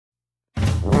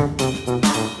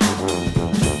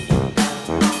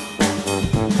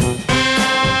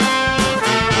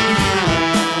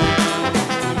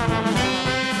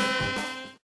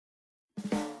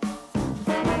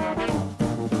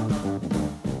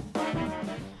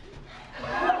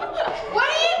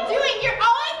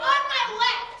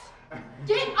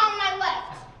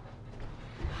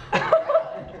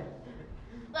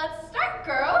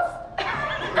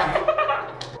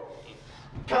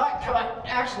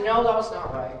No, that was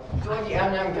not right. Join the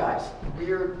M&M guys.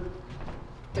 Weird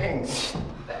things.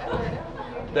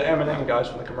 The M&M guys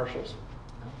from the commercials.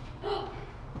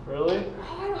 Really?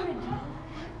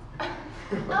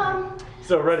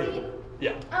 So ready? See,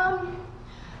 yeah.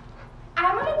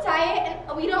 I'm on a diet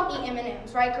and we don't eat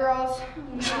M&Ms, right, girls?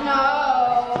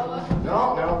 No.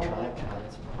 No, try it.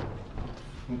 It's fine.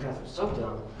 You guys are so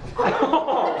dumb.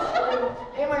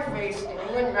 In my face, and it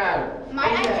wouldn't matter.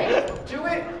 Okay, do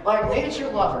it like nature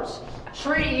lovers.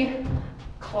 Tree,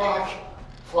 clock,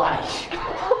 flash.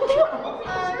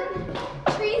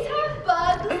 Trees have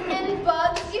bugs, and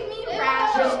bugs give me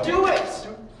rashes. Just do it!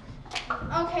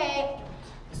 Okay.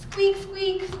 Squeak,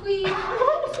 squeak, squeak.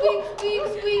 Squeak, squeak,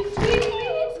 squeak, squeak.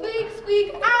 Squeak, squeak.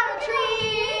 I'm a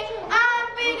tree. I'm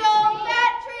a big old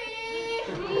fat tree.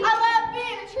 I love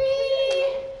being a tree.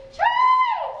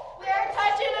 Tree! We're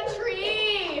touching a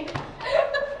tree.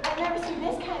 I've never seen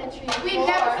this kind of tree. We've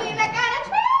never seen that kind of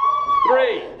tree. 3,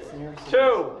 2,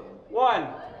 1,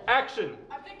 action.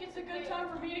 I think it's a good time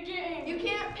for me to get in. You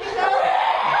can't pick up.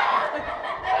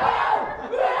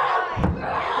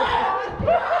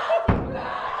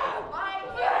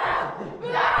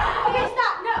 Okay,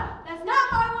 stop. No, that's not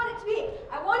how I want it to be.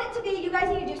 I want it to be, you guys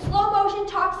need to do slow motion,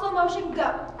 talk slow motion,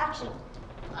 go. Action.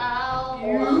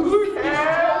 You can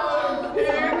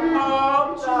pick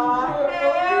up the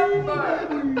hammer.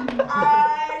 I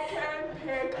can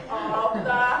pick up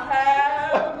the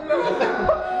hammer.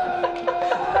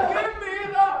 Give me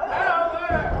the hammer.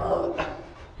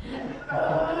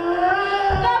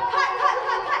 No, cut.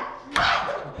 I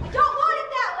don't want it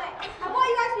that way. I want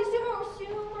you guys to be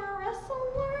sumo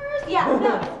wrestlers. Yeah,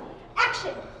 no.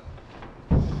 Action.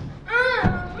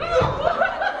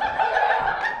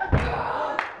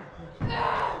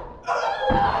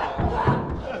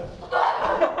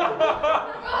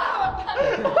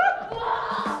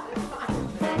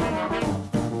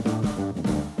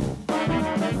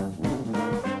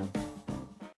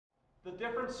 The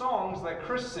different songs that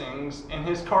Chris sings in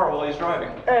his car while he's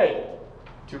driving. Hey!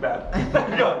 Too bad.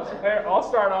 Guys, hey, I'll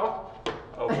start off.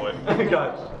 Oh boy.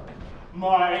 Guys.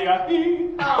 Maya.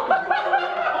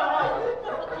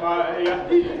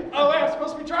 Oh, I'm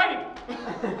supposed to be driving.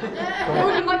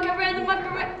 The Macarena.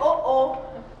 Uh-oh.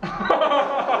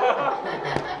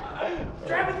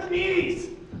 Drive with the knees.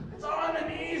 It's all on the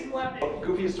knees, Lemmy.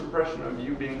 Goofiest impression of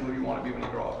you being who you want to be when you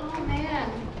grow up. Oh man.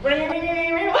 Let me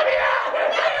know. Listen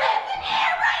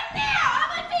here right now. I'm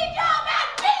gonna teach you all about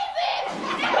Jesus.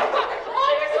 Oh,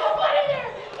 you're so funny there.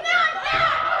 No, I'm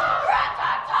not.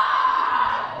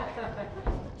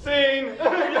 Scene.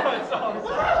 Yes,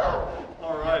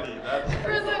 alrighty, that's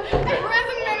Prison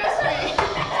ministry.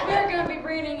 We're going to be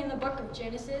reading in the book of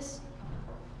Genesis.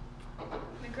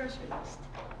 The grocery list.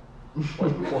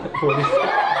 what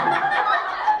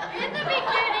In the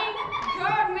beginning,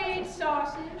 God made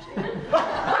sausage.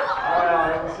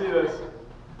 Alright, let's see this.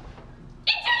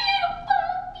 It's a little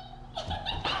puppy.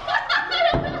 I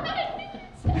don't know how to do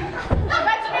this.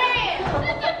 What's your name?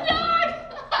 It's a dog.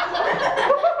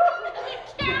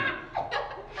 It's a cat.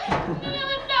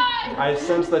 Another dog. I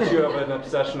sense that you have an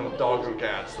obsession with dogs and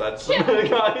cats. That's yeah.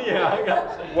 I got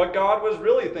what God was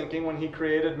really thinking when He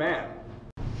created man.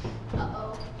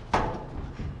 Uh-oh.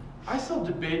 I still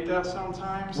debate that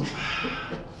sometimes.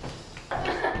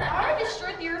 I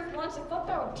destroyed the earth once. I thought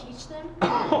that would teach them.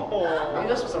 Maybe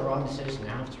this was the wrong decision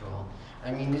after all.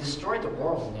 I mean, they destroyed the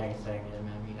world and everything, and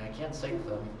I mean, I can't save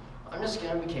them. I'm just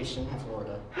going on vacation in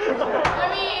Florida. I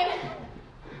mean,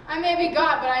 I may be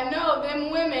God, but I know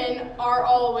them women are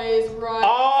always right.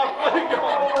 Oh my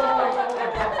God!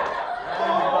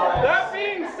 That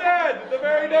being said, the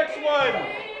very next one.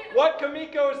 What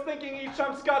Kamiko is thinking each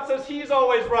time Scott says he's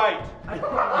always right. Is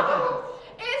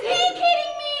he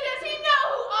kidding me? Does he know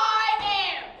who I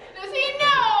am? Does he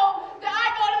know that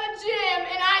I go to the gym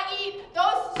and I eat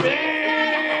those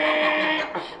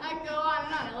chips? I can go on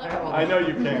and on. I love it. I know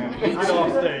you can. Get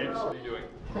off stage. What are you doing?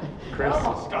 Chris?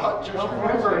 Scott, just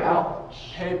remember now,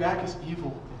 payback is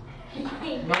evil. No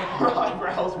more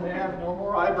eyebrows, man. No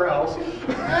more eyebrows.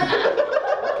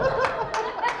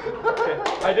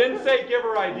 I didn't say give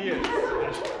her ideas.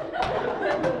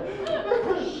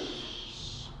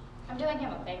 I'm doing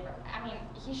him a favor. I mean,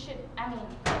 he should,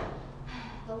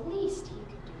 the least he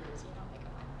could do is, make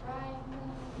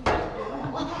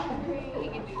up laundry, he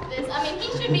can do this. I mean, he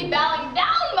should be bowing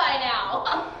down by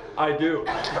now. I do.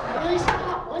 Really,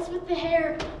 stop. What's with the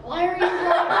hair? Why are you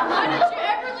Why don't you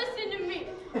ever listen to me?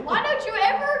 Why don't you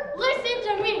ever listen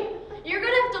to me? You're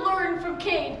going to have to learn from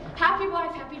Cade. Happy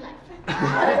wife, happy life.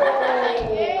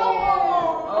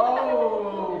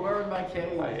 Oh, where my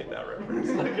cake? I hate that reference.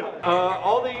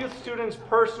 All the youth students'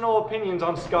 personal opinions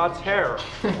on Scott's hair.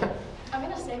 I'm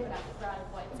going to save it after brownie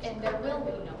points, and there will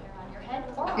be no hair on your head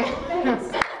or on your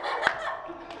face.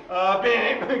 I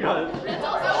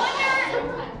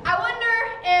wonder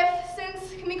if,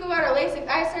 since Kamiko got her LASIK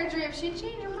eye surgery, if she'd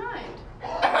change her mind.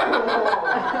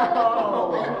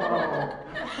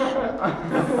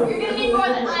 You're going to need more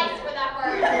than ice for that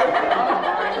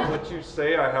word. What you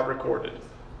say, I have recorded.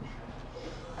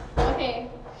 Okay,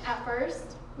 at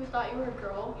first, we thought you were a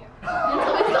girl.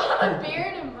 Until we saw a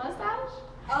beard and mustache.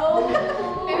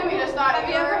 Oh. Maybe we just thought Have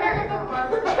you you were ever a heard of a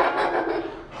barbershop?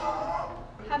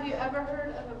 Have you ever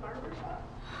heard of a barbershop?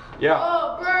 Yeah.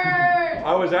 Oh, burn!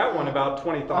 I was at one about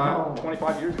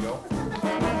 25 years ago.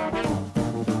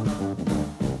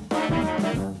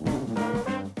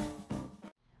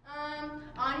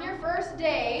 On your first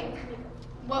date,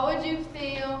 what would you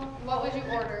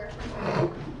order?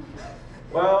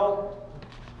 Well,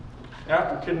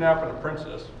 after kidnapping a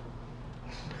princess,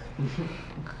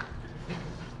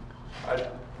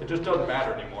 it just doesn't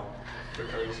matter anymore,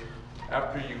 because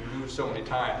after you lose so many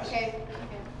times. Okay.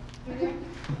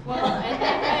 Well, I think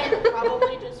I'd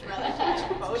probably just rather take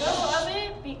a photo of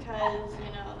it because,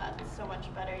 that's so much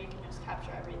better. You can just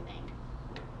capture everything.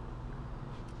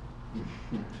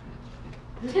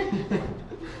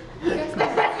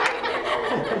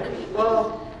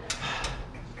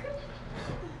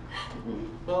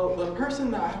 Well, the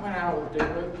person that I went out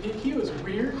with, he was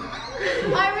weird.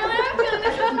 I really am feeling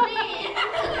this is me.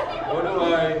 What do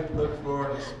I look for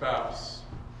in a spouse?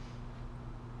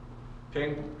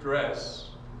 Pink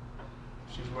dress.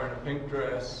 She's wearing a pink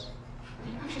dress.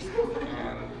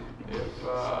 And if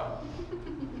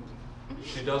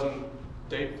she doesn't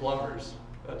date plumbers,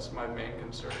 that's my main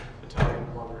concern. Italian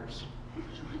plumbers.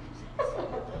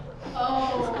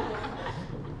 Oh.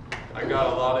 I got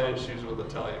a lot of issues with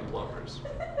Italian plumbers.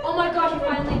 Oh my gosh, you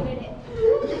finally admit it.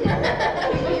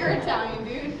 You're Italian,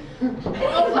 dude. I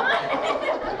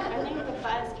think the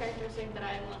 5 characteristics that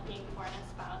I'm looking for in a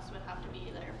spouse would have to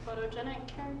be their photogenic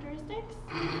characteristics.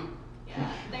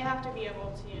 Yeah, they have to be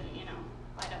able to,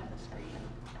 light up the screen.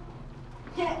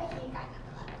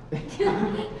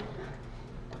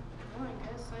 Well, I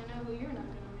guess I know who you're not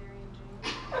gonna marry, Jane.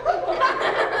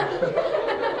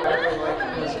 I really like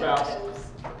my spouse.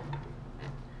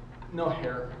 No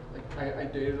hair. Like I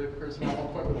dated a person at one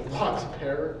point with lots of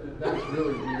hair. That was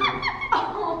really weird.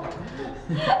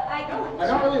 I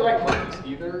don't really like monkeys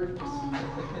either. Do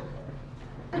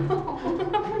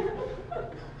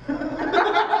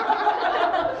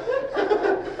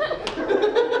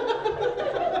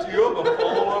you have a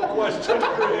follow-up question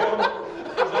for him?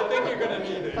 Because I think you're going to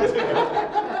need it.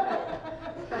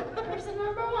 Person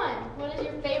number 1, what is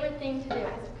your favorite thing to do? I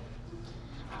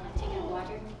like taking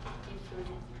water and food,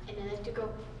 and then I have to go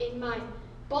in my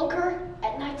bunker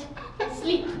at night and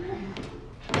sleep.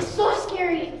 It's so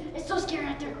scary. It's so scary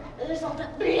out there. There's all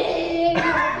that big.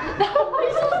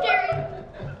 It's so scary.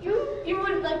 You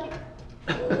wouldn't like it.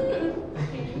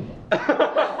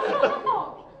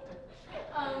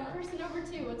 Person number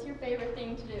 2, what's your favorite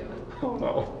thing to do? Oh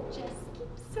no. Just keep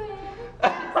swimming.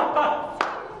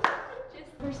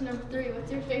 Just person number 3,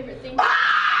 what's your favorite thing?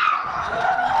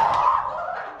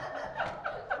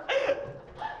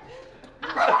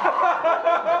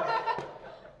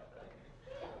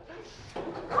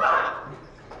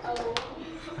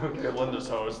 Okay, Linda's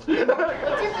host. What's your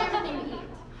favorite thing to eat?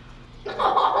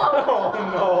 Oh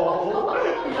no.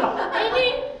 Any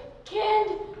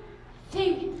canned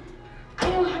thing. I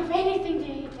don't have anything to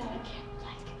eat that I can't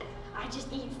like. I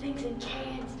just eat things in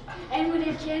cans. And when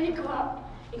I can, go out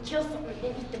and kill something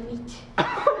and eat the meat.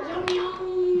 Yum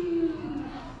yum.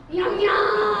 Yum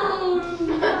yum.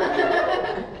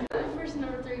 Person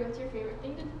number 3, what's your favorite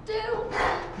thing to do?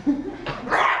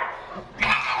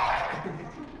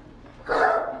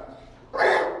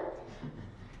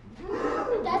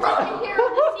 That's what I hear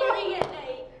on the ceiling at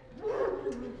night.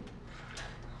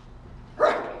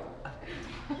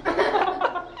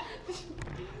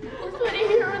 That's what I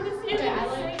hear on the ceiling. I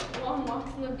like long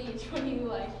walks on the beach when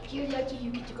you you're lucky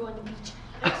you get to go on the beach.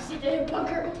 I get to sit in a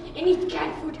bunker and eat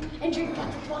canned food and drink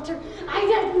lots of water. I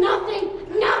have nothing,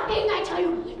 I tell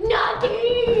you,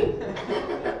 nothing!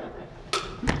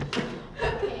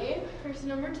 Okay, person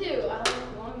number 2, I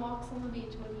like long walks on the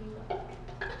beach. What do you like?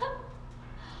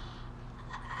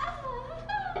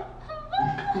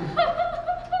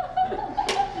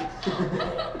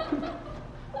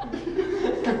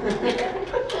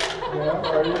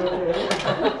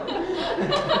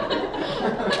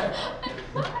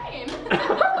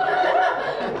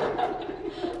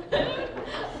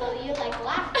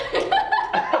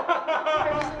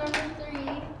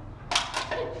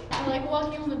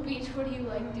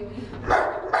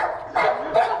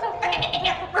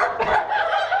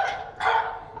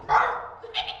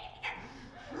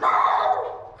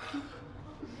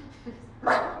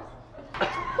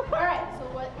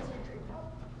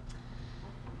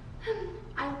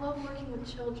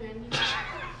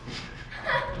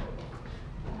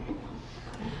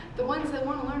 ones that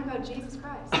want to learn about Jesus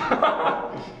Christ.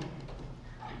 That'll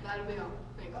be all.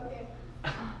 Thanks. Okay.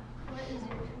 What is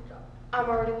your dream job? I'm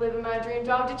already living my dream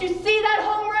job. Did you see that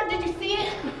home run? Did you see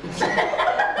it?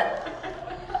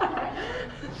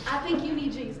 I think you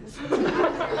need Jesus.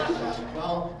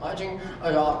 Well, my dream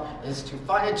job is to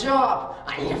find a job.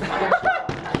 I need to find a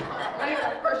job. I need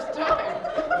the first time.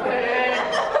 Man,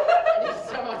 I need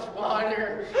so much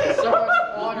water. So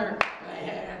much water.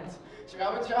 Man, do you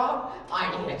have a job? I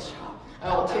need a job.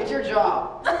 I will take your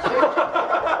job. What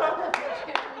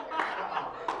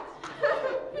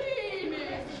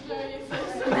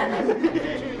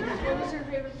is your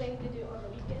favorite thing to do on the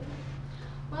weekend?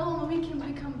 Well, on the weekends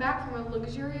we come back from a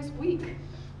luxurious week.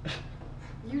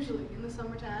 Usually in the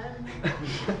summertime.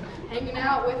 Hanging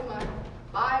out with my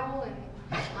Bible and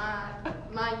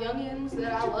my youngins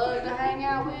that I love to hang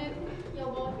out with. Your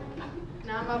boyfriend?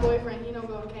 Not my boyfriend, he don't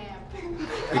go to camp.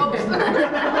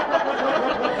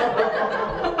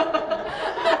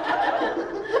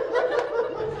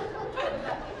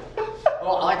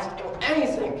 Well, I like to do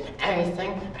anything.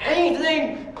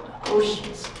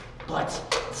 Oceans, but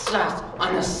it's not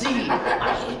on the sea.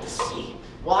 I hate the sea.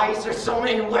 Why is there so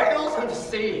many whales in the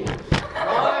sea?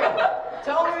 Why?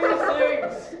 Tell me these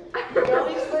things. You know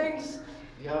these things?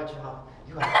 You have a job.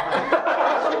 You have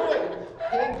a job.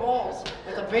 Hitting balls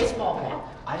with a baseball bat.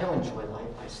 I don't enjoy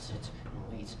life. I sit and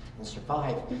wait and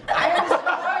survive. I understand.